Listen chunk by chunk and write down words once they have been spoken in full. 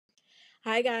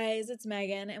Hi guys, it's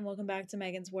Megan and welcome back to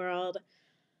Megan's World.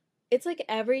 It's like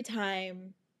every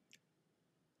time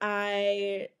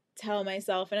I tell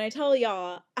myself and I tell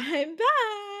y'all, I'm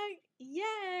back.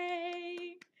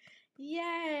 Yay.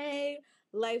 Yay.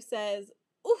 Life says,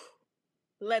 "Ooh,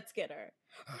 let's get her."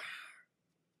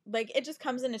 Like it just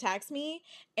comes and attacks me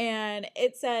and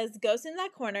it says, "Go sit in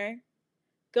that corner,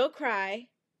 go cry,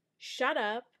 shut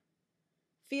up,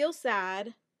 feel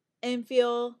sad, and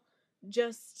feel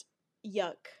just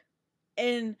yuck."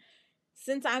 And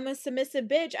since I'm a submissive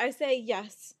bitch, I say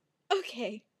yes.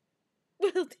 Okay,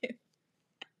 will do.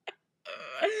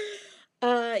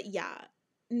 Yeah.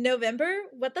 November?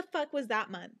 What the fuck was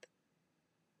that month?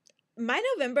 My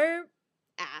November,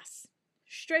 ass.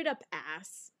 Straight up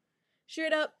ass.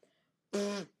 Straight up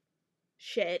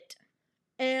shit.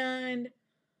 And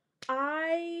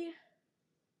I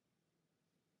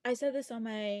I said this on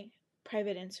my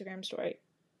private Instagram story.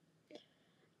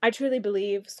 I truly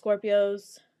believe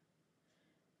Scorpios,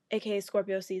 aka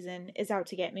Scorpio season, is out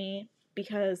to get me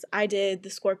because I did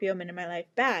the Scorpio men in my life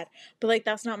bad. But like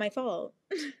that's not my fault.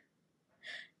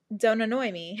 Don't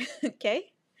annoy me,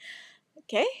 okay?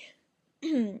 Okay?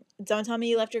 Don't tell me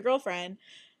you left your girlfriend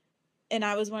and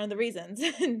I was one of the reasons.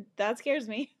 That scares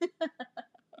me.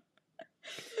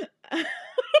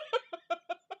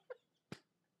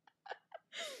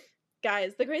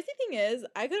 Guys, the crazy thing is,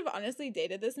 I could have honestly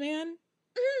dated this man,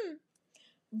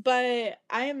 but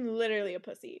I am literally a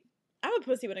pussy. I'm a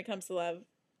pussy when it comes to love,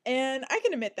 and I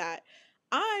can admit that.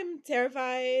 I'm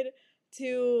terrified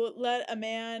to let a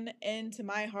man into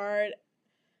my heart,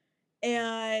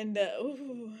 and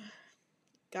ooh,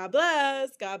 God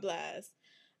bless, God bless.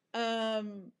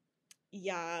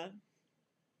 Yeah.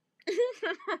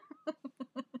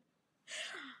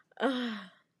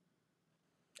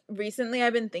 Recently,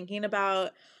 I've been thinking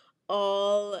about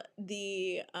all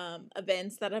the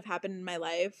events that have happened in my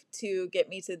life to get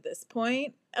me to this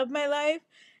point of my life.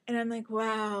 And I'm like,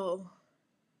 wow,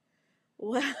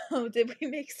 did we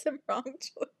make some wrong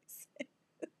choices?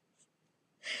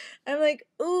 I'm like,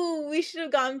 ooh, we should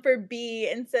have gone for B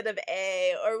instead of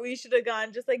A, or we should have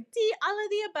gone just like D, all of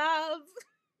the above.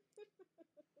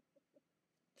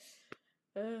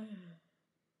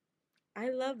 I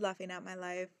love laughing at my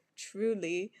life,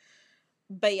 truly.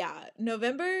 But yeah,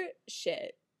 November,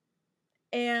 shit.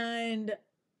 And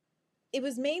it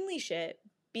was mainly shit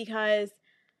because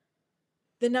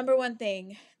the number one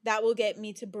thing that will get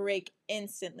me to break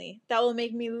instantly, that will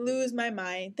make me lose my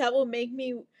mind, that will make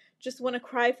me just want to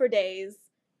cry for days,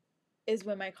 is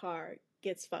when my car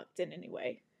gets fucked in any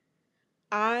way.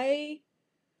 I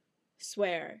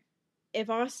swear, if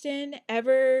Austin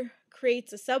ever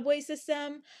creates a subway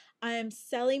system, I am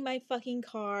selling my fucking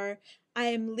car. I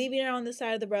am leaving it on the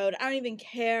side of the road. I don't even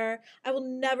care. I will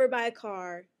never buy a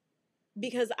car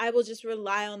because I will just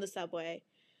rely on the subway.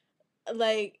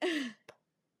 Like,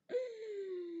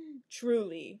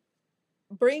 truly.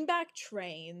 Bring back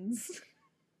trains.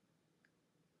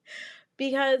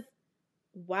 Because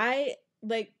why?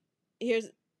 Like,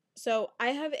 so I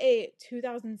have a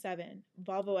 2007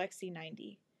 Volvo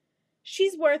XC90.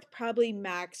 She's worth probably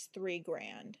max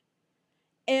 $3,000.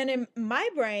 And in my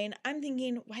brain, I'm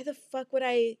thinking, why the fuck would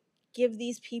I give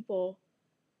these people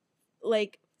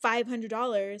like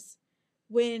 $500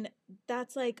 when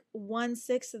that's like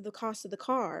 1/6 of the cost of the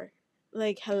car?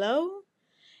 Like, hello?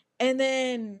 And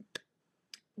then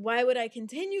why would I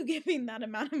continue giving that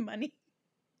amount of money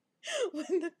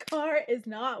when the car is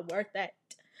not worth it?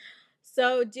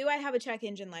 So, do I have a check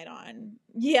engine light on?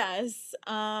 Yes.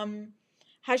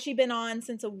 Has she been on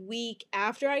since a week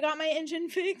after I got my engine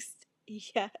fixed?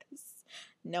 Yes.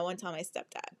 No one tell my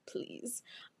stepdad, please.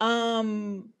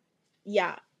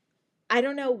 Yeah. I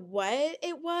don't know what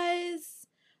it was,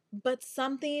 but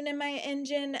something in my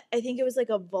engine, I think it was like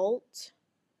a volt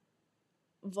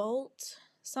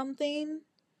something.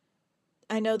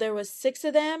 I know there was 6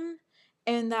 of them,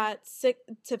 and that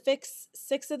to fix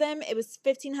 6 of them, it was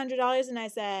 $1,500, and I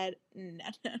said, no,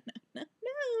 no, no, no,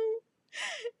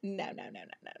 no, no, no, no, no,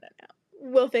 no, no, no.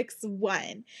 We'll fix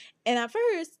one. And at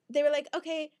first, they were like,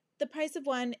 okay, the price of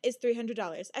one is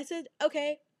 $300. I said,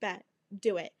 okay, bet,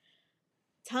 do it.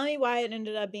 Tell me why it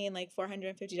ended up being like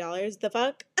 $450. The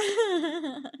fuck?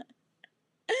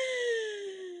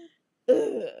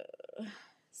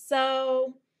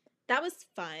 So that was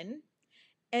fun.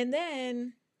 And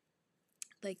then,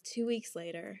 like 2 weeks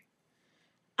later,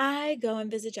 I go and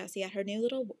visit Jessie at her new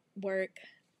little work,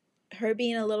 her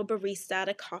being a little barista at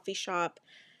a coffee shop.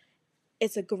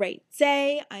 It's a great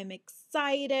day. I'm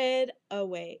excited. Oh,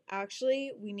 wait.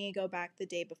 Actually, we need to go back the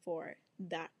day before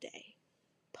that day.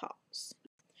 Pause.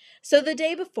 So the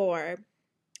day before,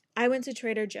 I went to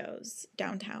Trader Joe's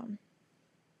downtown.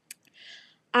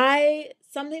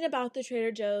 Something about the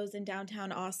Trader Joe's in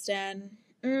downtown Austin.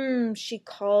 She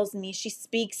calls me, she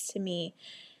speaks to me,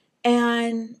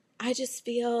 and I just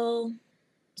feel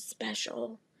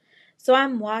special. So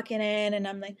I'm walking in and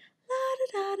I'm like, la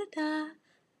da da da da.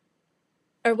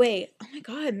 Or wait, oh my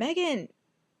God, Megan,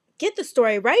 get the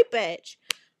story right, bitch.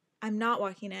 I'm not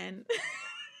walking in.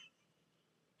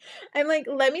 I'm like,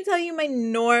 let me tell you my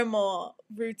normal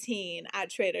routine at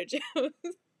Trader Joe's.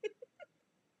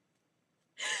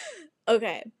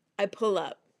 Okay, I pull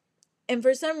up. And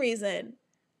for some reason,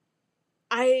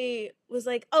 I was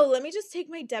like, oh, let me just take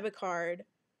my debit card.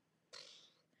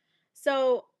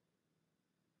 So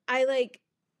I like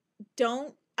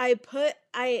don't,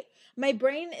 my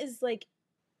brain is like,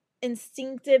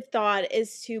 instinctive thought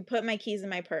is to put my keys in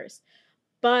my purse.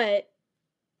 But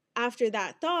after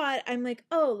that thought, I'm like,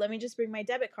 oh, let me just bring my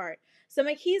debit card. So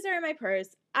my keys are in my purse.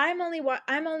 I'm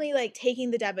only like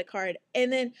taking the debit card.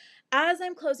 And then as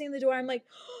I'm closing the door, I'm like,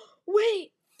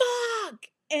 wait, fuck.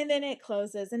 And then it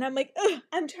closes. And I'm like, ugh,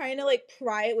 I'm trying to like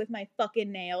pry it with my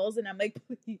fucking nails. And I'm like,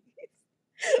 please,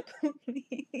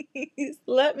 please,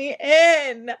 let me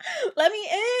in. Let me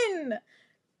in.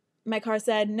 My car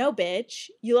said, no, bitch,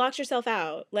 you locked yourself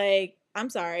out. Like, I'm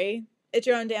sorry. It's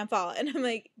your own damn fault. And I'm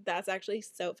like, that's actually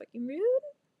so fucking rude,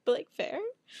 but like fair.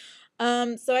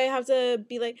 So I have to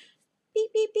be like,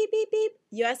 beep, beep, beep, beep, beep.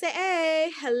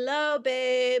 USAA. Hello,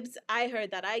 babes. I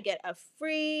heard that I get a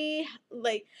free,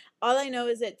 like, all I know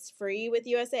is it's free with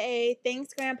USAA.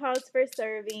 Thanks, grandpas, for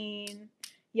serving.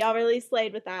 Y'all really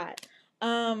slayed with that.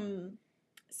 So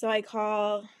I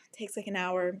call, takes like an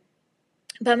hour.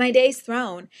 But my day's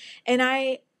thrown. And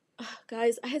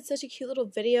guys, I had such a cute little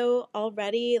video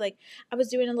already. Like, I was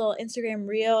doing a little Instagram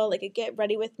reel, like a get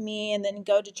ready with me, and then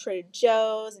go to Trader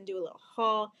Joe's and do a little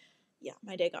haul. Yeah,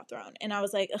 my day got thrown. And I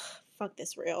was like, ugh, fuck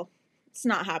this reel. It's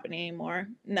not happening anymore.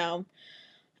 No.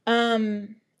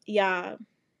 Yeah.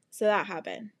 So that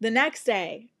happened. The next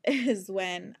day is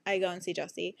when I go and see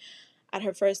Jessie at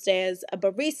her first day as a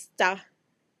barista.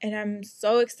 And I'm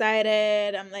so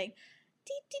excited. I'm like,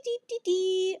 dee, dee, dee, dee,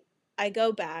 dee. I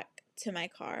go back to my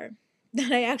car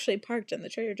that I actually parked in the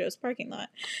Trader Joe's parking lot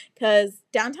because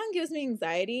downtown gives me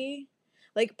anxiety.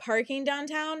 Like parking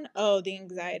downtown, oh, the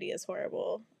anxiety is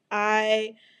horrible.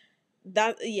 I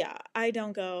don't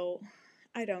go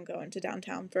into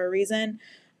downtown for a reason.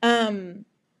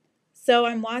 So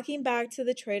I'm walking back to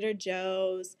the Trader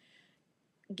Joe's,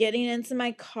 getting into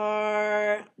my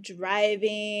car,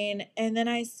 driving, and then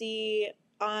I see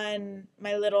on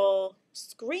my little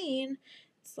screen,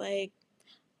 it's like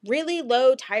really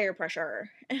low tire pressure.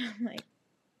 And I'm like,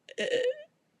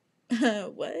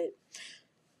 what?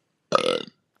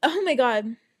 Oh my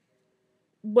God.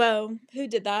 Whoa, who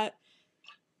did that?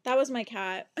 That was my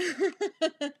cat.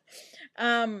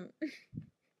 um,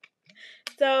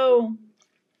 so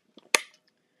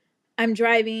I'm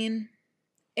driving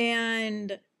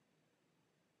and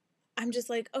I'm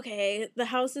just like, okay, the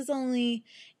house is only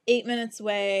 8 minutes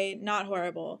away, not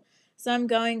horrible. So I'm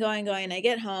going. I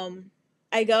get home.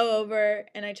 I go over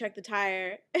and I check the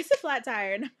tire. It's a flat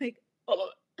tire. And I'm like, oh,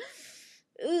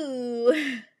 ooh,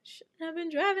 shouldn't have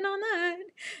been driving on that.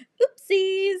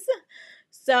 Oopsies.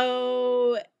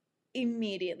 So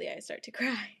immediately I start to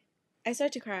cry. I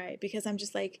start to cry because I'm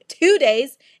just like, 2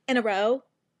 days in a row,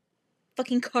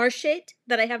 fucking car shit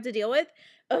that I have to deal with.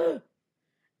 Ugh.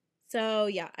 So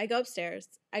yeah, I go upstairs,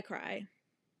 I cry,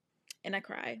 and I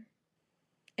cry,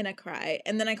 and I cry,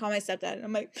 and then I call my stepdad, and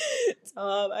I'm like,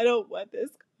 Tom, I don't want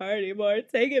this car anymore.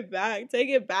 Take it back,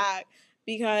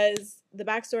 because the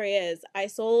backstory is I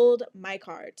sold my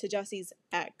car to Jessie's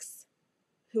ex,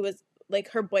 who was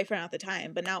like her boyfriend at the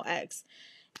time, but now ex,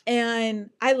 and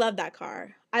I love that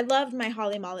car. I loved my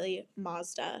Holly Molly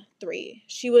Mazda 3.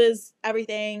 She was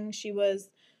everything. She was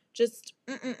just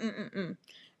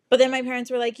But then my parents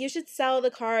were like, you should sell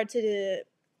the car to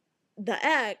the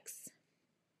ex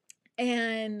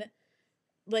and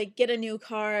like get a new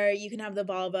car. You can have the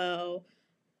Volvo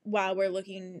while we're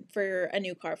looking for a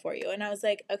new car for you. And I was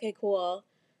like, okay, cool.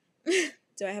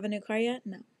 Do I have a new car yet?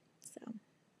 No. So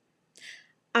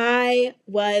I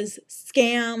was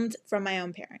scammed from my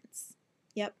own parents.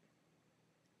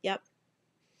 Yep.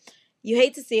 You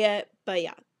hate to see it, but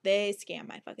yeah, they scammed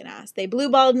my fucking ass. They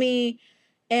blue-balled me,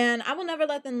 and I will never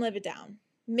let them live it down.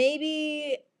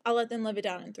 Maybe I'll let them live it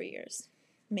down in 3 years.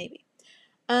 Maybe.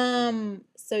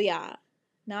 So yeah,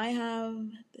 now I have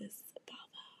this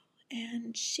Volvo,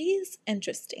 and she's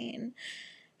interesting.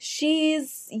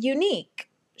 She's unique.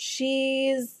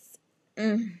 She's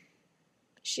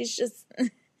just,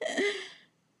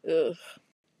 ugh.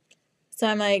 So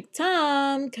I'm like,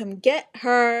 Tom, come get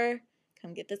her.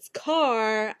 Come get this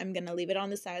car. I'm going to leave it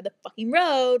on the side of the fucking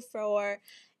road for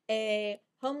a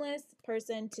homeless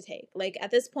person to take. Like, at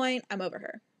this point, I'm over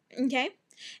her. Okay?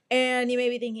 And you may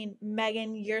be thinking,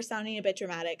 Megan, you're sounding a bit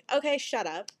dramatic. Okay, shut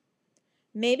up.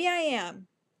 Maybe I am.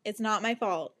 It's not my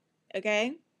fault.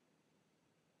 Okay?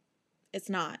 It's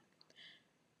not.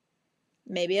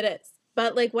 Maybe it is.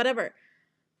 But, like, whatever.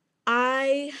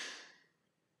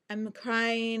 I'm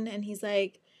crying, and he's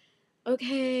like,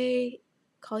 okay,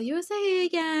 call USA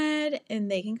again,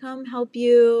 and they can come help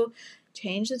you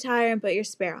change the tire and put your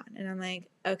spare on. And I'm like,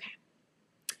 okay.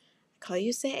 Call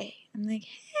USA. I'm like,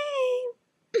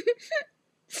 hey.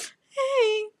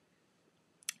 Hey.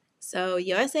 So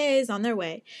USA is on their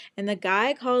way, and the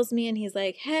guy calls me, and he's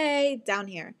like, hey, down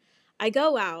here. I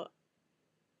go out,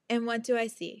 and what do I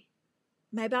see?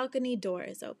 My balcony door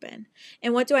is open.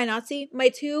 And what do I not see? My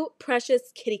 2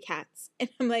 precious kitty cats. And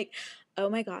I'm like, oh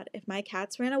my God, if my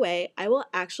cats ran away, I will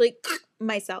actually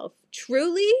myself.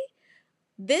 Truly,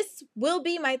 this will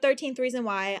be my 13th reason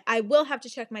why I will have to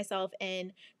check myself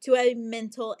in to a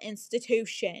mental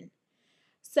institution.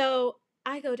 So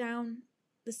I go down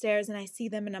the stairs and I see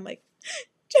them and I'm like,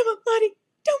 Gemma, Lottie,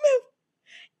 don't move.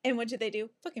 And what do?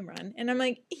 Fucking run. And I'm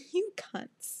like, you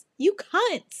cunts. You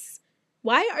cunts.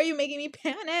 Why are you making me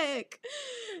panic?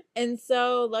 And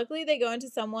so luckily they go into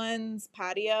someone's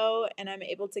patio and I'm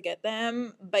able to get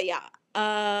them. But yeah,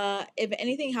 if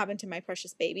anything happened to my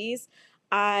precious babies,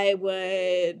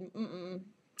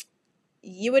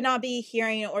 you would not be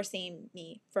hearing or seeing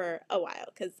me for a while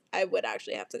because I would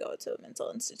actually have to go to a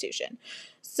mental institution.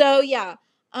 So yeah,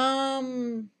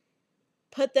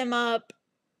 put them up,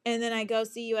 and then I go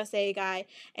see USA guy,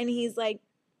 and he's like,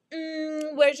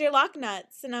 where's your lock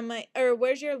nuts? And I'm like, or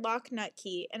where's your lock nut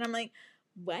key? And I'm like,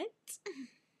 what?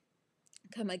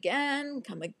 Come again.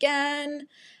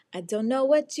 I don't know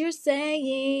what you're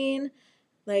saying.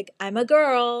 Like, I'm a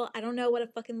girl. I don't know what a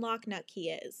fucking lock nut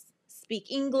key is.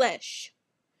 Speak English.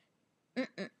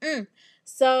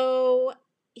 So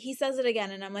he says it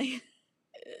again, and I'm like,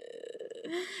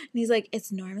 and he's like,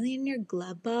 it's normally in your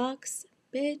glove box,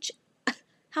 bitch.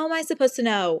 How am I supposed to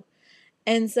know?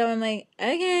 And so I'm like,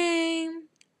 okay,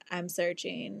 I'm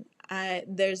searching.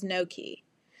 There's no key.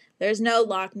 There's no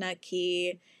lock nut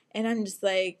key. And I'm just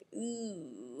like,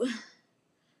 ooh,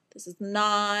 this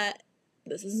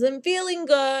isn't feeling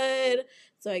good.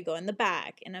 So I go in the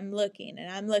back and I'm looking,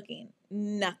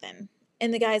 nothing.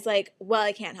 And the guy's like, well,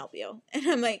 I can't help you. And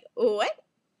I'm like, what?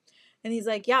 And he's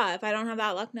like, yeah, if I don't have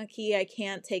that lock nut key, I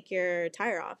can't take your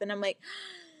tire off. And I'm like,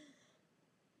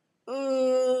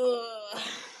 ugh.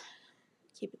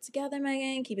 Keep it together,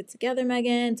 Megan. Keep it together,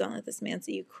 Megan. Don't let this man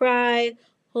see you cry.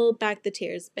 Hold back the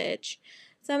tears, bitch.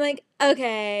 So I'm like,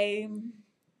 okay,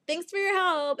 thanks for your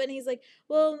help. And he's like,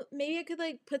 well, maybe I could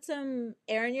like put some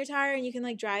air in your tire and you can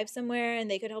like drive somewhere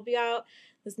and they could help you out.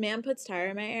 This man puts tire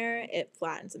in my air. It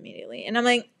flattens immediately. And I'm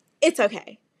like, it's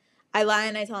okay. I lie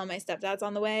and I tell him my stepdad's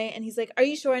on the way. And he's like, are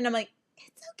you sure? And I'm like,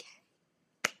 it's okay.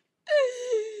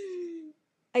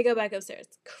 I go back upstairs,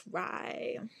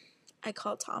 cry. I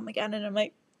call Tom again and I'm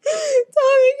like,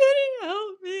 Tommy couldn't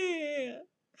help me.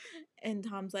 And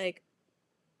Tom's like,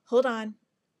 hold on.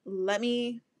 Let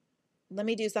me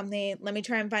do something. Let me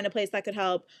try and find a place that could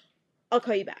help. I'll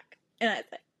call you back. And I was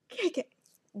like, okay.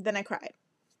 Then I cried.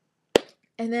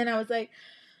 And then I was like,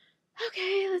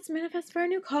 okay, let's manifest for a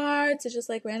new car to just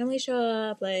like randomly show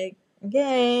up. Like,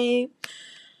 okay.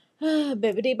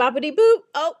 Bibbidi boppity boop.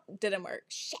 Oh, didn't work.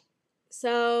 Shit.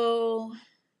 So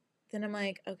then I'm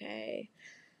like, okay.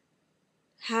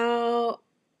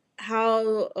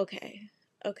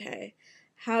 Okay.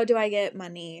 How do I get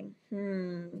money?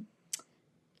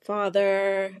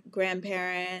 Father,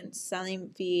 grandparents, selling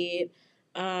feet.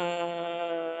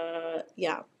 Yeah.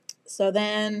 So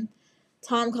then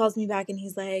Tom calls me back and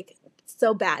he's like,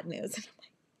 so bad news. And I'm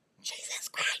like, Jesus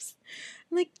Christ.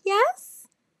 I'm like, yes?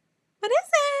 What is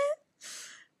it?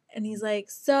 And he's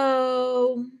like,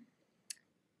 so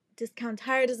Discount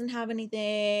Tire doesn't have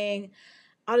anything.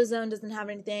 AutoZone doesn't have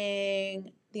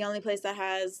anything. The only place that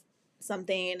has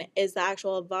something is the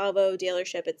actual Volvo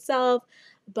dealership itself,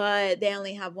 but they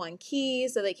only have one key,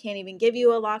 so they can't even give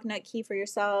you a lock nut key for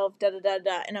yourself,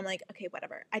 da-da-da-da. And I'm like, okay,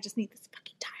 whatever. I just need this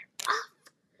fucking tire off.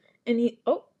 And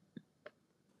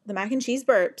the mac and cheese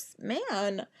burps.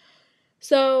 Man.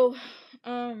 So,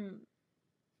 I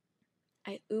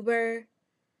Uber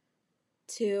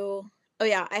to,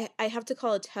 I have to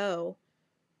call a tow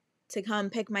to come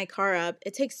pick my car up.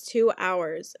 It takes 2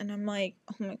 hours. And I'm like,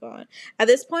 oh my God. At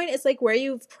this point, it's like where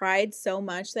you've cried so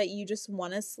much that you just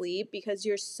want to sleep because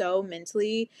you're so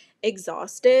mentally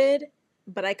exhausted.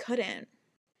 But I couldn't.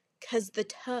 because the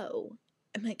toe.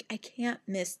 I'm like, I can't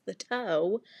miss the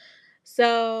toe.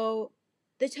 So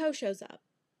the toe shows up.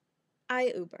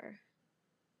 I Uber.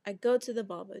 I go to the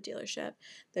Volvo dealership.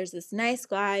 There's this nice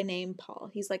guy named Paul.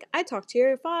 He's like, I talked to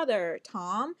your father,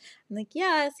 Tom. I'm like,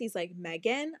 yes. He's like,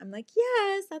 Megan. I'm like,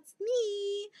 yes, that's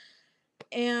me.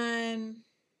 And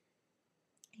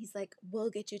he's like, we'll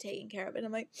get you taken care of. And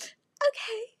I'm like,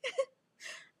 okay.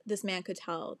 This man could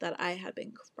tell that I had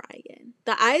been crying.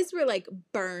 The eyes were like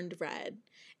burned red.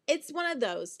 It's one of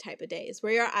those type of days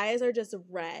where your eyes are just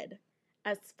red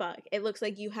as fuck. It looks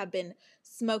like you have been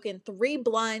smoking 3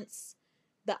 blunts.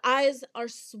 The eyes are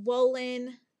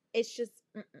swollen. It's just,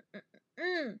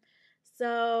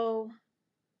 So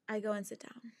I go and sit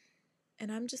down.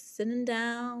 And I'm just sitting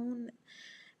down.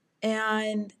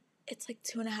 And it's like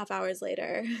 2.5 hours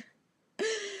later. And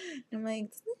I'm like,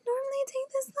 does it normally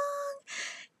take this long?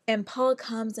 And Paul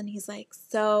comes and he's like,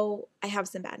 so I have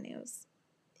some bad news.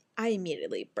 I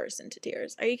immediately burst into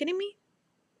tears. Are you kidding me?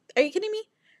 Are you kidding me?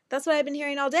 That's what I've been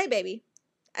hearing all day, baby.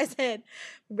 I said,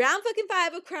 round fucking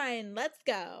 5 of crying. Let's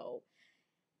go.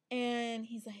 And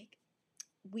he's like,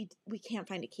 we can't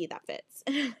find a key that fits.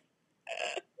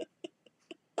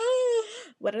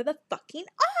 What are the fucking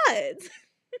odds?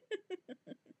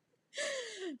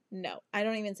 No, I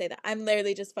don't even say that. I'm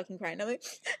literally just fucking crying. I'm like,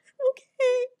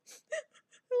 okay.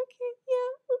 Okay,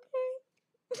 yeah,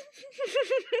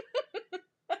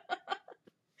 okay.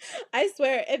 I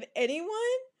swear, if anyone,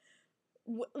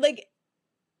 like,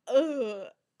 I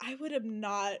would have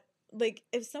not, like,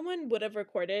 if someone would have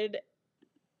recorded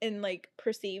and, like,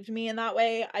 perceived me in that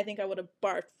way, I think I would have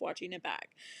barfed watching it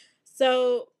back.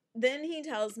 So then he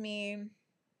tells me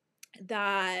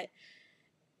that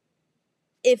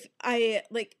if I,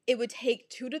 like, it would take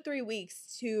 2 to 3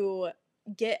 weeks to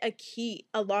get a key,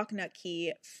 a lock nut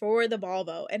key for the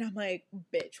Volvo. And I'm like,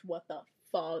 bitch, what the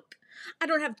fuck? I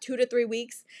don't have 2 to 3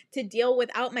 weeks to deal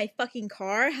without my fucking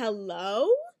car. Hello?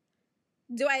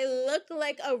 Do I look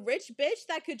like a rich bitch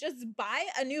that could just buy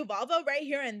a new Volvo right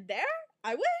here and there?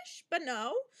 I wish, but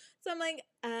no. So I'm like,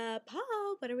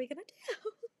 Paul, what are we gonna do?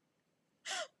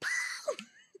 Paul!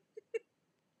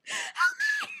 Help me!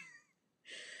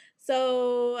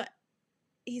 So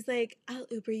he's like, I'll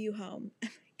Uber you home. I'm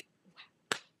like, wow.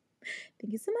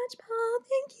 Thank you so much, Paul.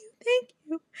 Thank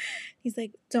you. He's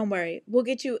like, don't worry. We'll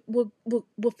get you, we'll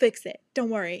fix it. Don't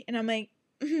worry. And I'm like,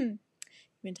 you've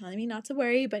been telling me not to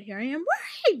worry, but here I am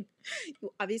worried.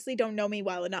 You obviously don't know me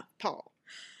well enough, Paul.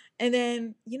 And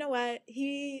then, you know what?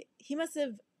 He must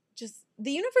have just,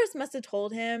 the universe must have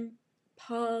told him,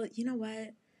 Paul, you know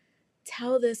what?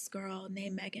 Tell this girl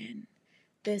named Meghan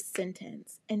this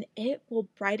sentence and it will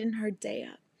brighten her day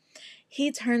up.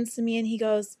 He turns to me and he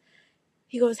goes,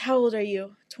 how old are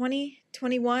you? 20?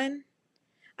 21?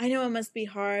 I know it must be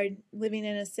hard living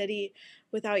in a city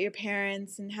without your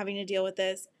parents and having to deal with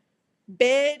this.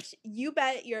 Bitch, you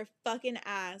bet your fucking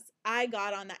ass I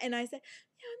got on that. And I said,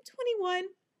 yeah, I'm 21.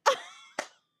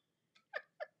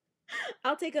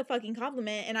 I'll take a fucking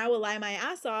compliment and I will lie my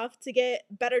ass off to get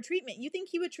better treatment. You think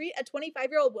he would treat a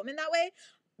 25-year-old woman that way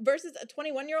versus a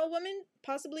 21-year-old woman,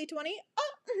 possibly 20?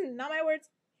 Oh, not my words,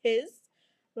 his.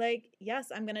 Like,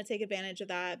 yes, I'm going to take advantage of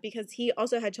that because he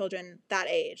also had children that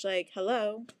age. Like,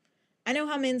 hello. I know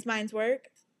how men's minds work.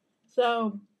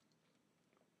 So,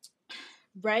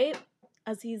 right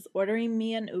as he's ordering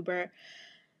me an Uber,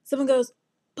 someone goes,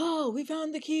 Paul, we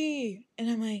found the key. And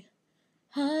I'm like,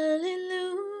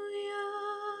 hallelujah,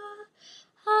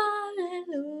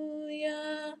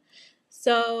 hallelujah.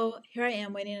 So here I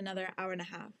am waiting another hour and a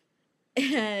half.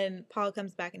 And Paul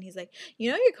comes back and he's like, you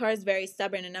know, your car is very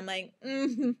stubborn. And I'm like,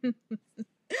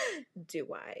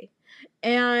 do I?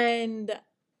 And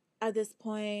at this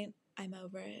point, I'm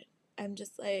over it. I'm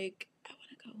just like, I want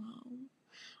to go home.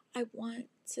 I want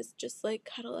to just like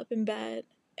cuddle up in bed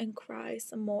and cry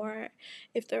some more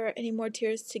if there are any more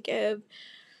tears to give.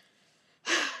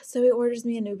 So he orders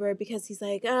me an Uber because he's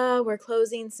like, we're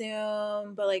closing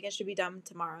soon, but like it should be done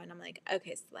tomorrow. And I'm like,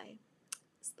 okay, Slay,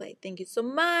 thank you so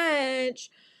much.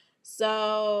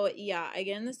 So yeah, I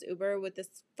get in this Uber with this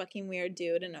fucking weird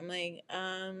dude, and I'm like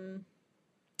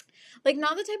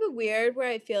not the type of weird where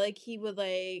I feel like he would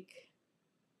like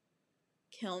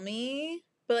kill me,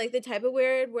 but like the type of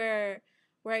weird where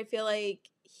I feel like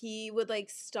he would like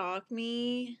stalk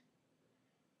me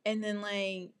and then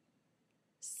like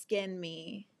skin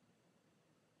me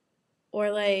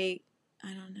or like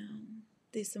I don't know,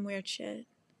 do some weird shit.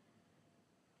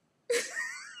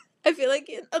 I feel like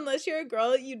unless you're a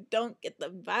girl, you don't get the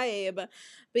vibe. But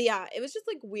yeah, it was just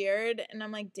like weird. And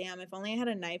I'm like, damn, if only I had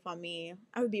a knife on me,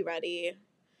 I would be ready.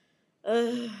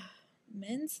 Ugh,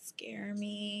 men scare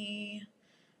me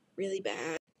really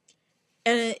bad.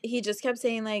 And he just kept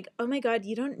saying, like, oh my God,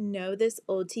 you don't know this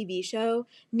old TV show?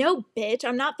 No, bitch,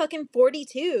 I'm not fucking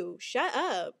 42. Shut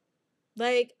up.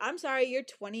 Like, I'm sorry, you're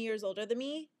 20 years older than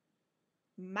me.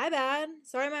 My bad.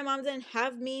 Sorry my mom didn't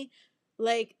have me,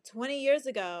 like, 20 years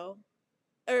ago.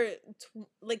 Or,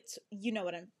 you know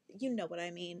what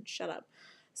I mean. Shut up.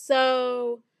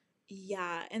 So,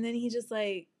 yeah. And then he just,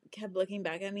 like, kept looking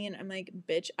back at me, and I'm like,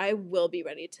 bitch, I will be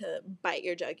ready to bite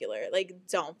your jugular. Like,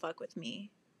 don't fuck with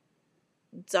me.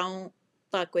 Don't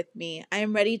fuck with me. I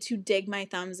am ready to dig my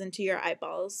thumbs into your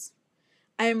eyeballs.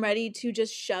 I am ready to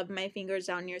just shove my fingers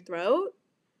down your throat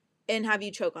and have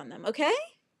you choke on them, okay?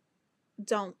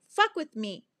 Don't fuck with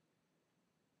me.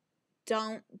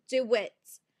 Don't do it.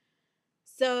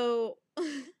 So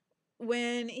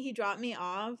when he dropped me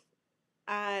off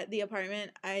at the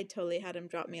apartment, I totally had him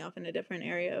drop me off in a different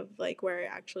area of like where I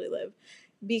actually live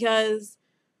because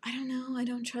I don't know, I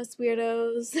don't trust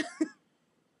weirdos.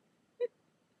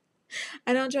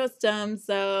 I don't trust them,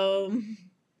 so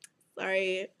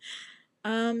sorry.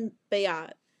 But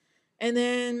yeah. And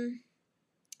then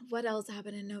what else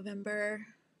happened in November?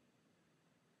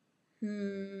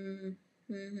 Hmm.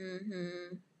 Hmm.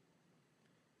 Hmm.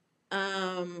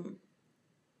 Hmm.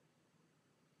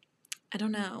 I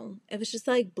don't know. It was just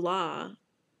like blah.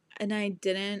 And I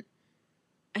didn't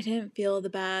feel the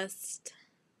best.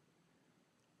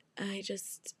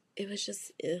 It was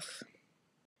just ugh.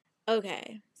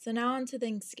 Okay, so now on to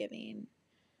Thanksgiving.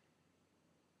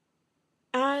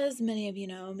 As many of you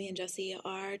know, me and Jesse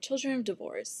are children of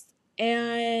divorce.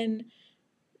 And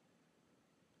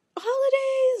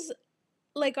holidays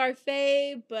like our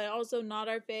fave, but also not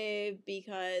our fave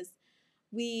because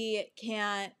we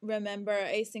can't remember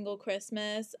a single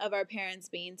Christmas of our parents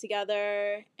being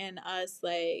together and us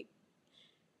like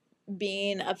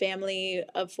being a family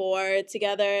of four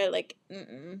together. Like,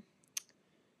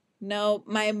 no,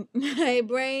 my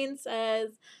brain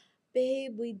says,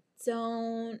 babe, we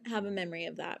don't have a memory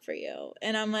of that for you.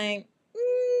 And I'm like,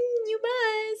 you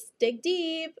must dig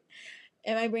deep.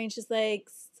 And my brain's just like,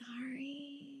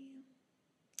 sorry,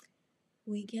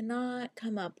 we cannot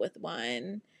come up with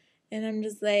one. And I'm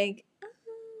just like,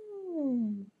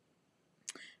 oh,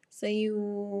 so you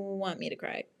want me to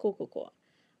cry? Cool, cool, cool.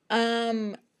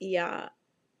 Yeah.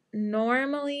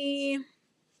 Normally,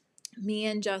 me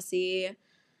and Jesse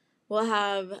will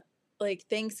have like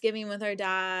Thanksgiving with our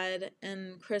dad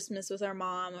and Christmas with our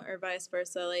mom, or vice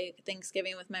versa. Like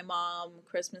Thanksgiving with my mom,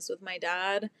 Christmas with my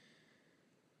dad.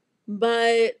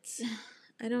 But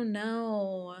I don't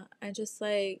know. I just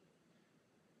like,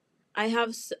 I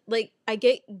have, like, I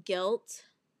get guilt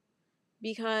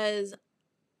because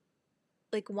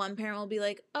like one parent will be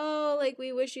like, oh, like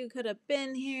we wish you could have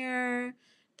been here,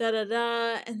 da da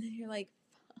da, and then you're like,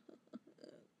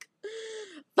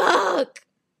 fuck,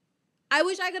 I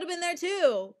wish I could have been there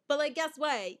too, but like guess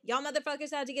what, y'all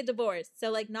motherfuckers had to get divorced, so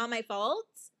like not my fault.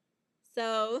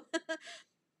 So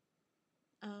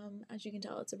as you can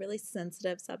tell, it's a really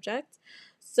sensitive subject.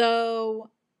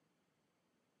 So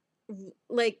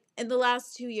like in the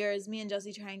last 2 years, me and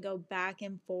Jesse try and go back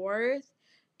and forth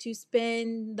to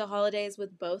spend the holidays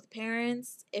with both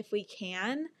parents if we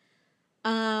can.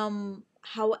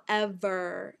 However,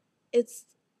 it's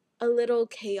a little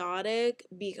chaotic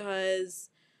because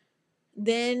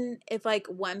then if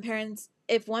one parent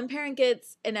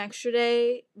gets an extra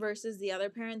day versus the other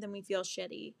parent, then we feel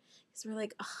shitty because we're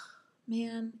like, oh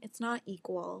man, it's not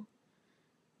equal.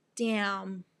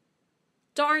 Damn,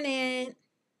 darn it,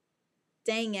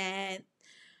 dang it.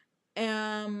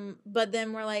 But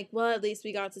then we're like, well, at least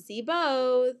we got to see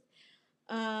both.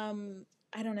 I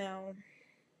don't know.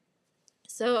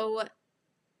 So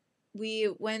we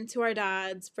went to our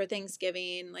dad's for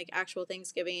Thanksgiving, like actual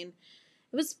Thanksgiving.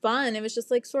 It was fun. It was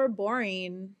just like sort of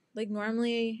boring. Like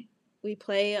normally we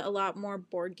play a lot more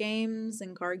board games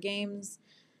and card games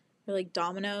or like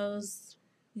dominoes.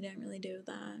 We didn't really do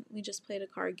that. We just played a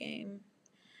card game.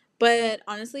 But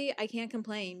honestly, I can't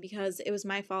complain because it was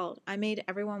my fault. I made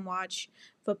everyone watch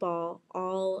football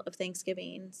all of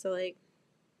Thanksgiving. So like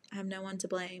I have no one to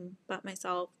blame but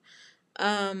myself.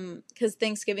 Cuz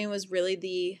Thanksgiving was really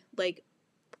the like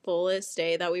fullest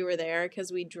day that we were there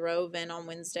cuz we drove in on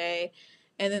Wednesday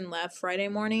and then left Friday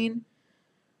morning.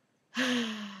 I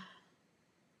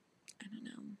don't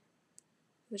know.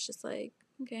 It was just like,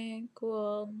 okay,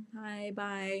 cool. Hi,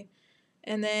 bye.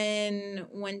 And then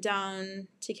went down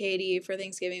to Katy for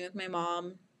Thanksgiving with my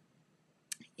mom.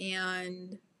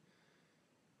 And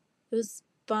it was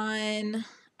fun.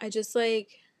 I just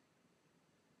like,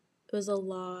 it was a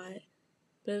lot,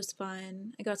 but it was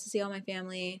fun. I got to see all my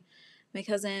family. My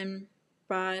cousin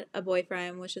brought a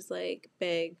boyfriend, which is like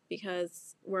big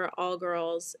because we're all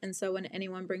girls. And so when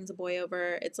anyone brings a boy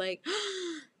over, it's like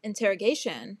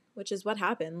interrogation, which is what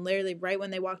happened. Literally, right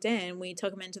when they walked in, we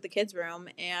took them into the kids' room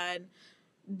and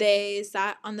they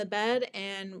sat on the bed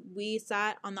and we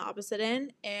sat on the opposite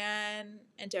end and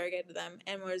interrogated them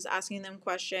and was asking them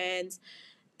questions.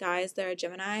 Guys, they're a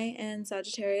Gemini and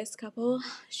Sagittarius couple.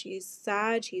 She's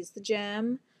Sag, he's the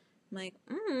Gem. I'm like,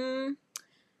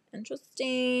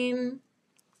 interesting.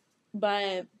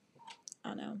 But I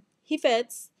don't know. He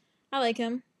fits. I like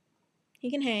him.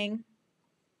 He can hang.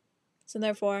 So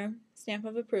therefore, stamp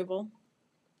of approval.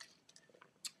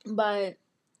 But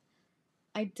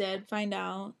I did find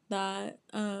out that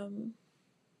no,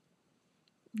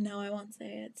 I won't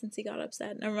say it since he got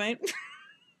upset. Never mind.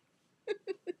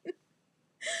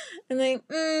 I'm like,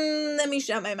 let me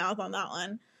shut my mouth on that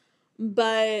one.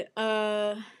 But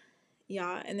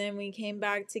yeah, and then we came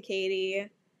back to Katie.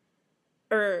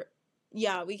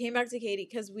 We came back to Katie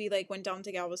because we like went down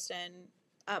to Galveston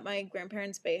at my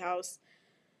grandparents' bay house.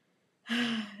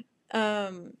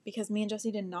 Because me and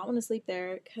Jesse did not want to sleep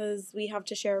there because we have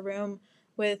to share a room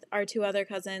with our two other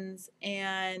cousins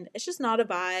and it's just not a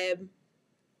vibe.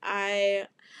 At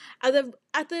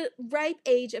the ripe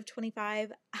age of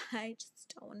 25, I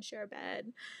just don't want to share a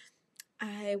bed.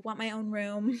 I want my own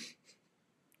room.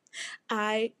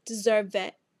 I deserve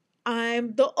it.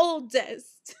 I'm the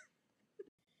oldest.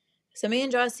 So me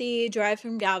and Jesse drive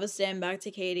from Galveston back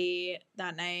to Katie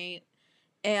that night.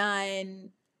 And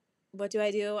what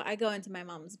do? I go into my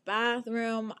mom's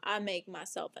bathroom. I make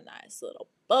myself a nice little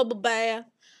bubble bath.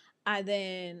 I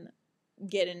then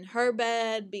get in her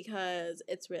bed because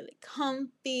it's really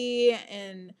comfy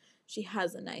and she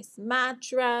has a nice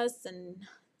mattress and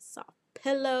soft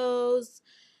pillows.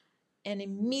 And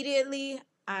immediately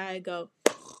I go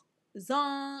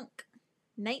zonk,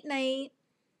 night night,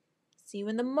 see you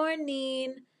in the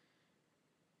morning.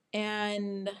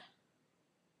 And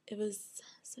it was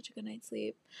such a good night's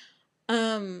sleep.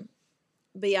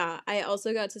 But yeah, I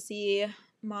also got to see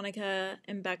Monica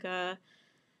and Becca,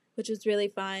 which was really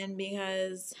fun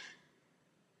because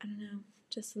I don't know,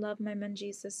 just love my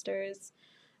Mungie sisters.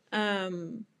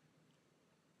 And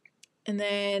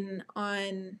then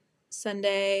on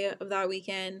Sunday of that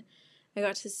weekend, I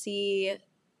got to see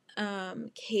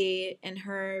Kate and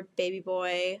her baby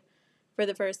boy for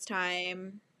the first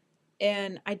time.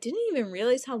 And I didn't even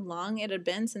realize how long it had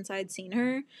been since I'd seen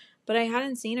her, but I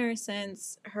hadn't seen her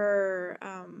since her,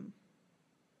 oh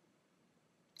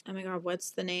my God,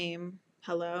 what's the name?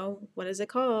 Hello? What is it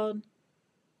called?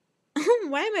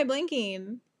 Why am I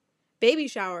blinking? Baby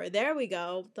shower. There we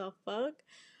go. The fuck?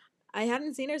 I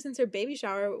hadn't seen her since her baby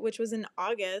shower, which was in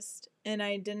August, and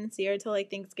I didn't see her till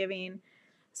like Thanksgiving.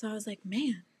 So I was like,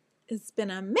 man, it's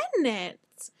been a minute.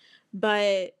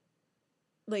 But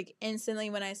like instantly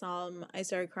when I saw him, I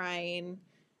started crying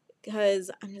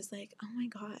because I'm just like, oh my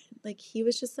God. Like he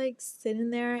was just like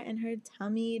sitting there in her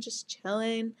tummy, just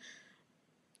chilling.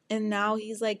 And now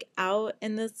he's like out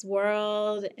in this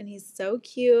world and he's so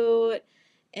cute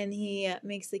and he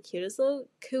makes the cutest little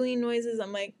cooing noises.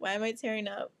 I'm like, why am I tearing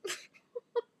up?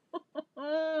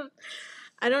 I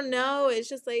don't know. It's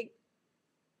just like,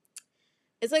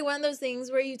 it's like one of those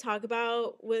things where you talk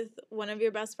about with one of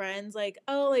your best friends, like,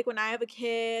 oh, like when I have a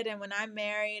kid and when I'm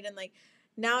married and like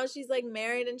now she's like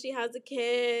married and she has a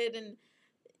kid and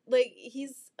like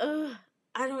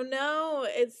I don't know.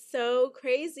 It's so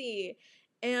crazy.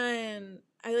 And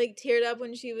I like teared up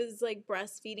when she was like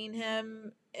breastfeeding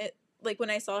him. Like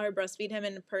when I saw her breastfeed him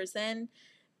in person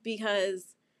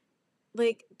because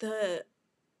like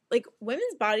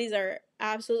women's bodies are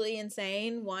absolutely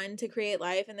insane. One, to create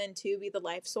life, and then two, be the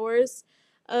life source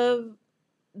of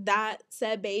that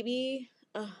said baby.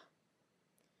 Ugh.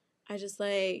 I just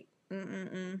like,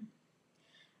 I'm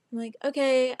like,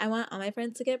 okay, I want all my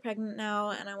friends to get pregnant now,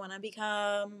 and I want to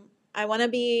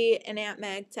be an Aunt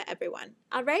Meg to everyone.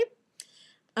 All right?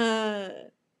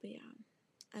 But yeah,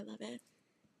 I love it.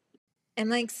 And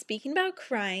like, speaking about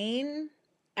crying,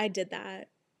 I did that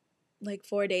like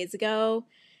 4 days ago,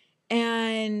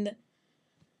 and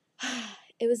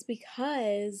it was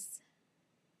because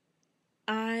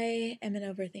I am an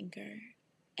overthinker.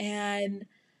 And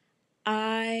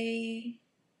I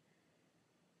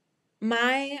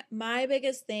my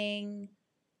biggest thing,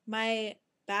 my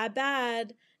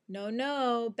bad,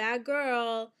 no, bad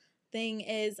girl thing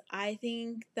is I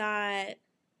think that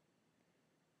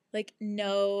like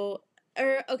no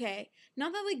or okay,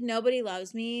 not that like nobody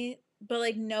loves me, but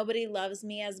like nobody loves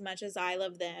me as much as I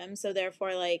love them. So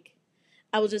therefore like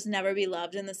I will just never be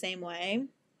loved in the same way.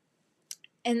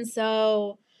 And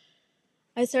so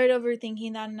I started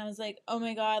overthinking that, and I was like, oh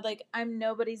my God, like, I'm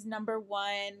nobody's number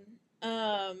one.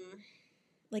 Um,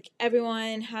 like,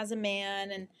 everyone has a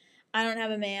man, and I don't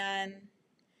have a man.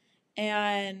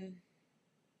 And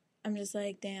I'm just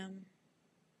like, damn,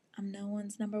 I'm no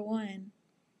one's number one.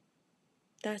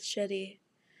 That's shitty.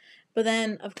 But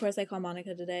then, of course, I call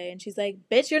Monica today, and she's like,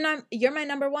 bitch, you're my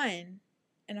number one.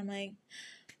 And I'm like,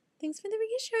 thanks for the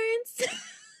reassurance.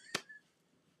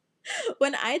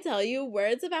 When I tell you,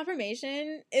 words of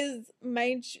affirmation is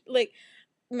my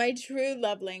true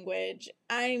love language.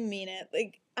 I mean it.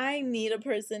 Like, I need a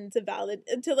person to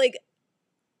like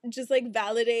just like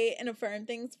validate and affirm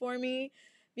things for me,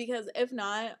 because if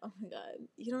not, oh my God,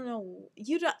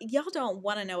 y'all don't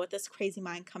want to know what this crazy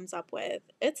mind comes up with.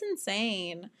 It's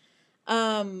insane.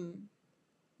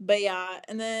 But yeah,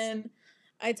 and then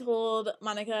I told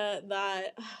Monica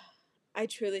that I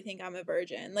truly think I'm a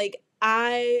virgin. Like,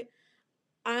 I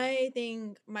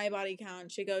think my body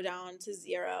count should go down to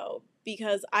 0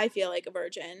 because I feel like a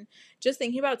virgin. Just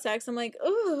thinking about sex, I'm like,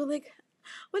 oh, like,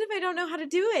 what if I don't know how to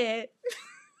do it?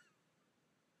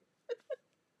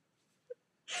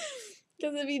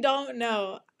 Because if you don't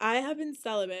know, I have been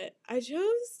celibate. I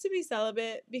chose to be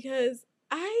celibate because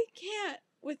I can't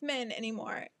with men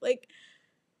anymore. Like,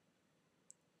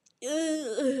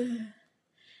 ugh.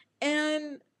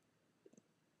 And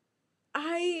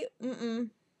I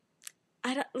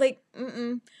don't like,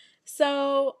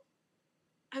 So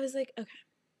I was like, okay,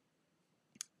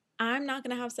 I'm not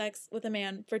going to have sex with a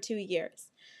man for 2 years.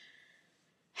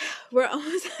 We're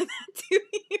almost at that 2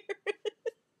 years,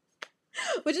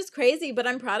 which is crazy, but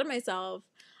I'm proud of myself.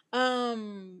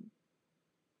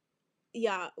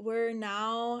 Yeah, we're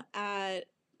now at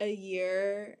a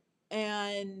year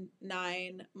and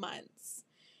 9 months.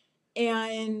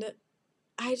 And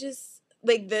I just,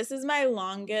 like, this is my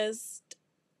longest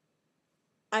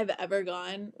I've ever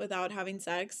gone without having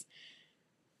sex.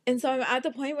 And so I'm at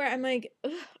the point where I'm like,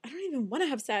 ugh, I don't even want to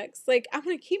have sex. Like, I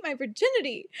want to keep my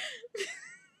virginity.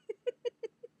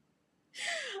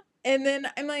 And then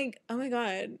I'm like, oh my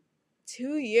God,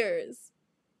 2 years.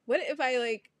 What if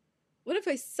I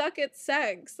suck at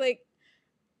sex? Like,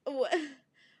 what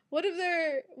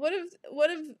if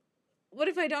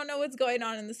I don't know what's going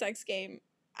on in the sex game?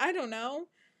 I don't know.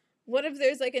 What if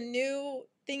there's like a new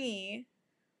thingy?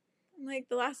 Like,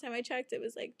 the last time I checked, it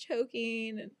was like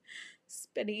choking and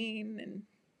spitting and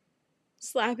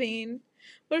slapping.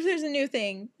 What if there's a new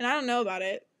thing and I don't know about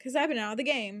it because I've been out of the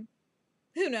game?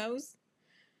 Who knows?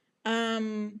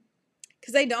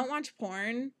 Because I don't watch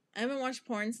porn. I haven't watched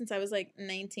porn since I was like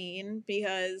 19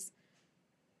 because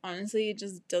honestly, it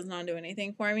just does not do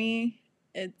anything for me.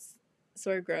 It's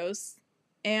sort of gross.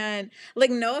 And, like,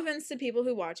 no offense to people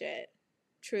who watch it.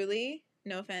 Truly,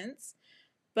 no offense.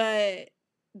 But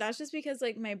that's just because,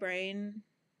 like, my brain,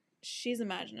 she's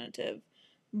imaginative.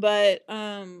 But,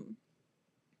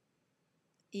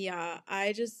 yeah,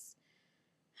 I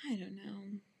don't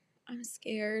know. I'm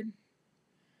scared.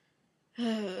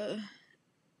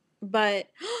 But,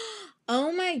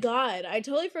 oh my God, I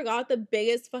totally forgot the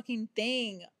biggest fucking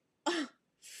thing.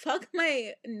 Fuck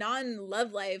my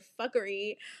non-love life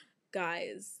fuckery.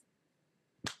 Guys,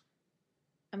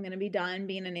 I'm gonna be done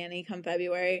being a nanny come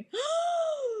February.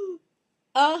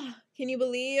 Oh, can you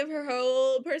believe her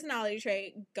whole personality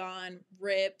trait gone,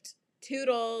 ripped,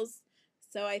 toodles?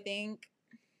 So I think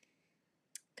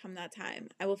come that time,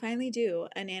 I will finally do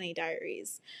a nanny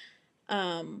diaries.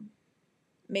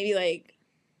 Maybe like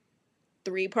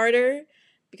 3-parter,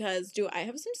 because do I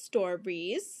have some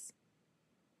stories?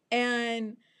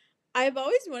 And I've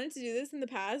always wanted to do this in the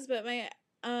past, but my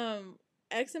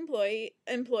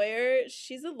employer,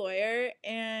 she's a lawyer,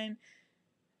 and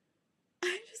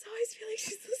I just always feel like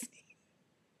she's listening.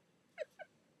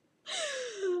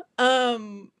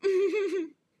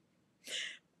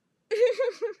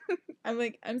 I'm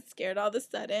like, I'm scared all of a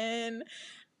sudden.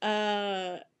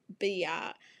 But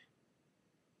yeah,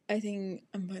 I think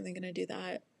I'm finally gonna do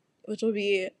that, which will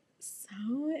be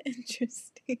so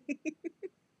interesting.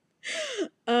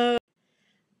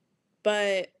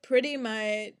 But pretty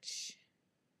much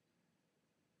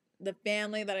the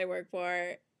family that I work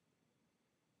for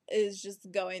is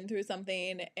just going through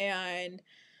something, and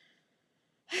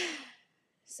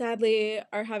sadly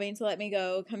are having to let me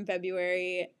go come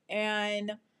February.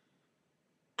 And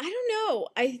I don't know.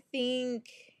 I think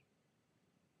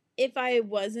if I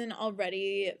wasn't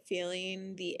already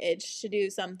feeling the itch to do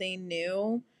something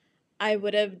new, I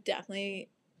would have definitely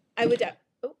I would de-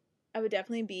 oh, I would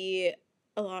definitely be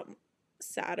a lot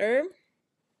sadder.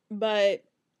 But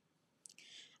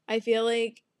I feel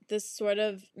like this sort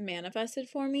of manifested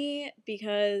for me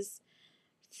because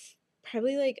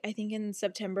probably like, I think in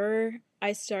September,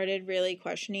 I started really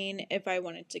questioning if I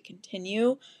wanted to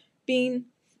continue being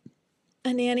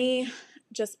a nanny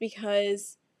just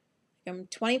because I'm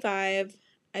 25.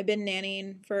 I've been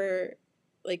nannying for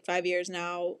like 5 years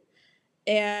now,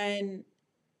 and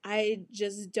I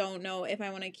just don't know if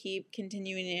I want to keep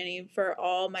continuing nannying for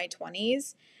all my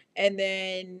 20s. And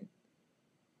then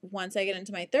once I get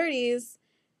into my 30s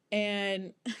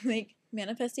and like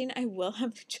manifesting, I will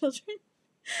have children.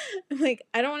 I'm like,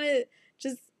 I don't want to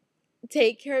just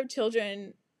take care of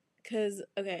children because,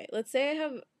 okay, let's say I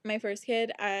have my first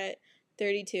kid at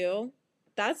 32.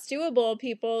 That's doable,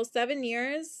 people. 7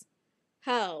 years?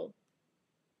 Hell,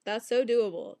 that's so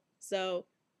doable. So,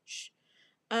 shh.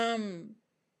 And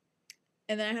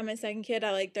then I have my second kid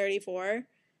at like 34.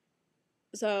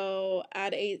 So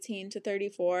add 18 to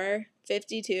 34,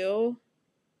 52.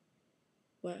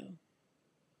 Whoa.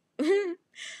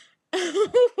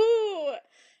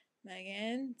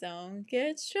 Megan, don't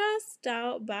get stressed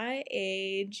out by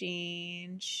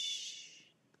aging. Shh.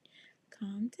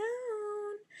 Calm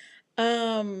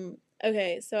down.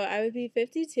 Okay, so I would be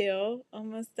 52,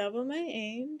 almost double my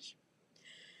age.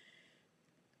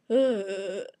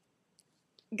 Ugh.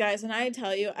 Guys, when I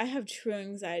tell you, I have true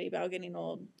anxiety about getting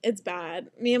old. It's bad.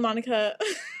 Me and Monica,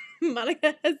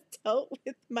 Monica has dealt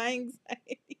with my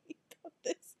anxiety about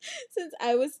this since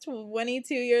I was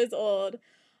 22 years old.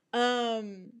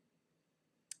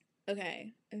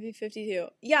 Okay, I'd be 52.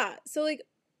 Yeah, so like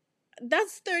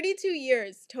that's 32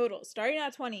 years total, starting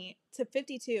at 20 to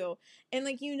 52. And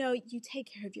like, you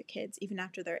take care of your kids even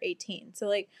after they're 18. So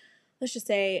like, let's just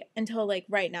say until like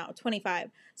right now,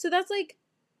 25. So that's like,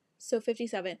 so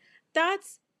 57.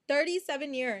 That's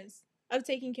 37 years of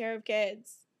taking care of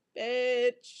kids.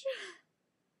 Bitch.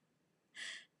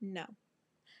 No.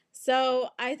 So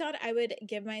I thought I would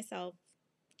give myself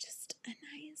just a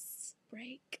nice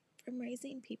break from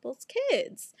raising people's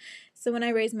kids. So when I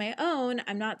raise my own,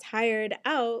 I'm not tired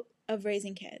out of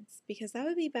raising kids because that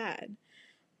would be bad.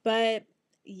 But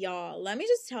y'all, let me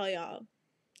just tell y'all,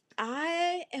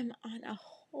 I am on a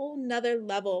whole nother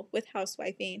level with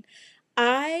housewifing.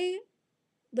 I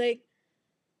like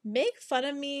make fun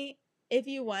of me if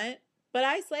you want, but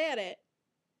I slay at it.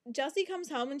 Jessie comes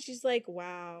home and she's like,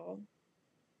 wow.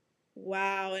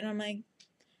 Wow. And I'm like,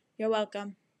 you're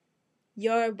welcome.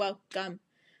 You're welcome.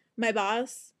 My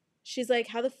boss, she's like,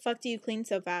 how the fuck do you clean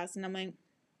so fast? And I'm like,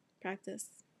 practice.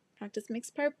 Practice makes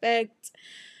perfect.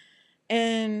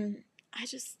 And I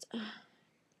just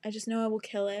know I will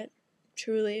kill it,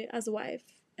 truly, as a wife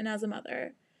and as a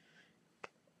mother.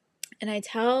 And I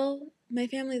tell my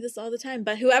family this all the time,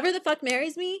 but whoever the fuck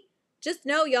marries me, just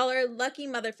know y'all are a lucky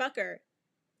motherfucker.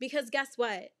 Because guess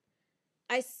what?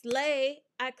 I slay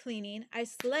at cleaning. I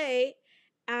slay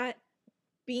at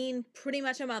being pretty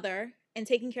much a mother and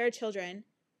taking care of children.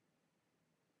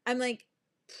 I'm like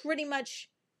pretty much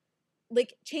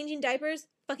like changing diapers,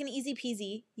 fucking easy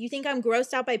peasy. You think I'm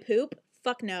grossed out by poop?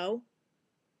 Fuck no.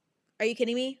 Are you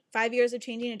kidding me? 5 years of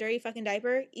changing a dirty fucking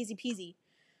diaper? Easy peasy.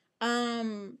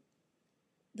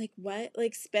 Like what?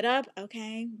 Like spit up?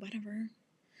 Okay, whatever.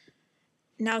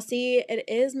 Now see, it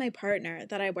is my partner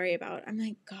that I worry about. I'm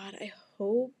like, God, I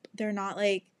hope they're not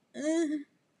like,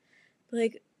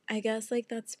 like, I guess like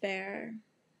that's fair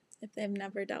if they've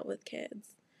never dealt with kids.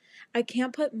 I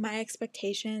can't put my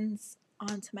expectations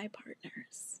onto my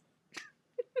partners.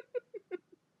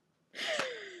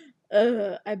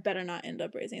 I better not end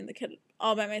up raising the kid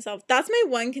all by myself. That's my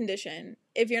one condition.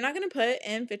 If you're not going to put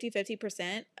in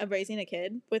 50% of raising a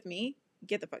kid with me,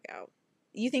 get the fuck out.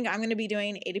 You think I'm going to be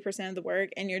doing 80% of the work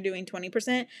and you're doing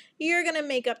 20%? You're going to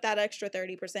make up that extra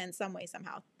 30% some way,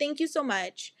 somehow. Thank you so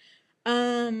much.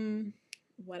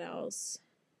 What else?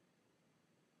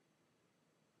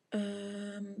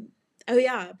 Oh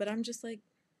yeah, but I'm just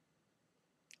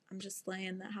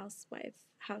laying the house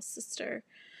sister.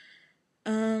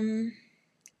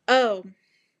 Oh,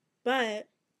 but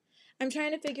I'm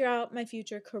trying to figure out my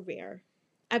future career.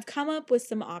 I've come up with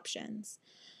some options.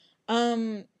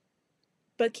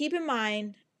 But keep in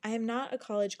mind, I am not a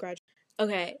college graduate.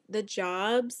 Okay, the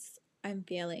jobs I'm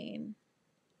feeling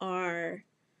are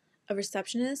a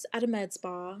receptionist at a med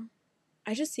spa.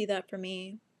 I just see that for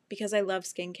me because I love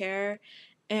skincare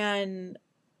and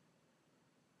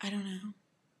I don't know.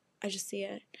 I just see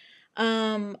it.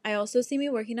 I also see me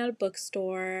working at a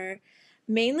bookstore,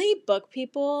 mainly book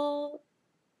people.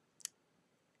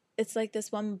 It's like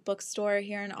this one bookstore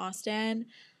here in Austin.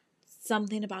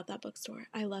 Something about that bookstore.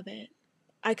 I love it.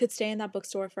 I could stay in that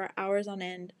bookstore for hours on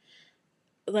end.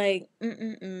 Like,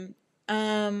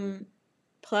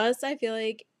 plus I feel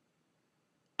like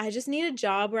I just need a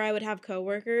job where I would have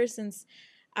coworkers since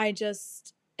I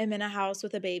just am in a house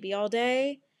with a baby all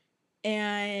day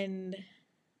and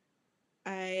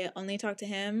I only talk to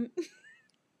him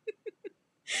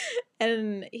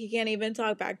and he can't even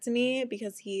talk back to me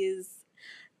because he's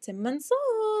 10 months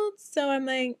old. So I'm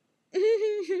like,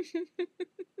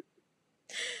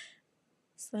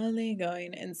 slowly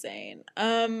going insane.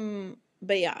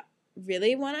 But yeah,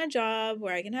 really want a job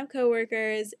where I can have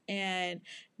coworkers and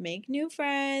make new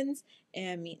friends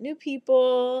and meet new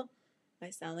people. I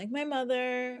sound like my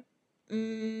mother.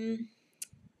 What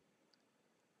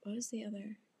was the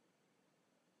other?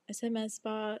 I said med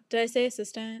spa. Did I say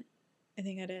assistant? I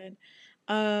think I did.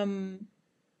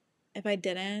 If I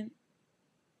didn't,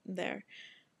 there.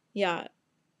 Yeah,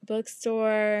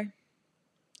 bookstore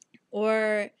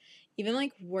or even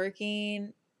like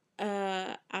working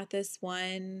at this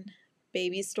one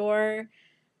baby store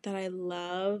that I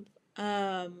love.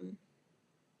 I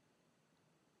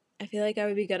feel like I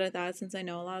would be good at that since I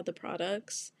know a lot of the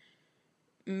products.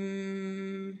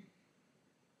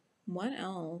 What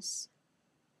else?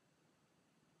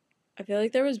 I feel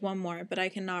like there was one more, but I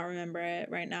cannot remember it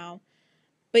right now.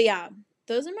 But yeah,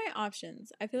 those are my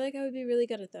options. I feel like I would be really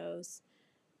good at those.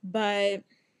 But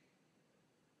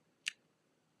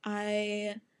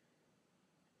I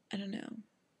don't know.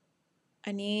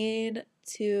 I need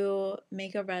to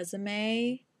make a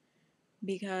resume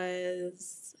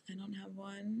because I don't have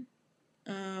one.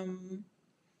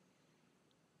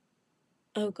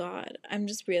 Oh God, I'm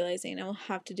just realizing I will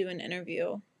have to do an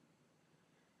interview.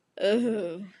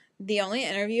 Ugh. The only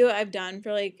interview I've done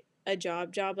for like a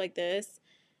job like this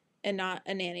and not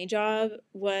a nanny job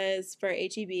was for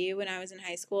HEB when I was in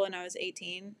high school and I was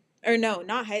 18. Or no,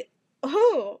 not high.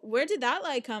 Oh, where did that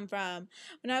lie come from?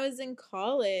 When I was in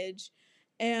college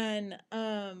and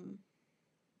but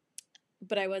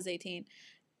I was 18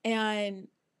 and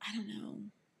I don't know.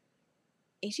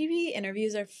 HEB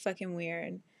interviews are fucking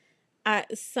weird.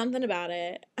 Something about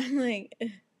it. I'm like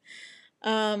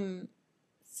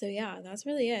so yeah, that's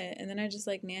really it. And then I just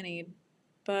like nannied.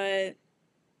 But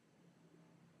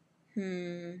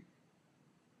I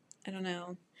don't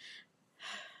know.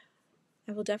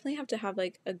 I will definitely have to have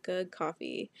like a good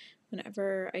coffee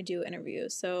whenever I do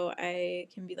interviews so I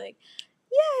can be like,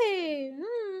 yay!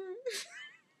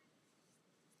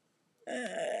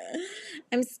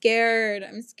 I'm scared.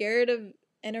 I'm scared of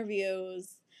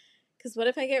interviews. Because what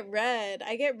if I get red?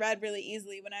 I get red really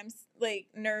easily when I'm like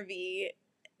nervy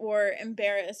or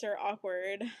embarrassed or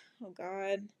awkward. Oh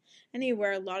God. I need to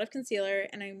wear a lot of concealer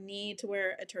and I need to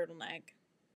wear a turtleneck.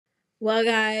 Well,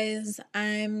 guys,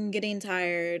 I'm getting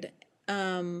tired.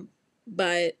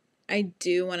 But I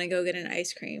do want to go get an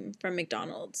ice cream from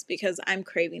McDonald's because I'm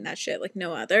craving that shit like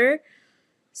no other.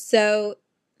 So,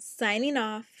 signing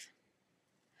off.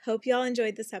 Hope y'all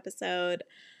enjoyed this episode.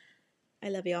 I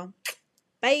love y'all.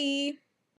 Bye.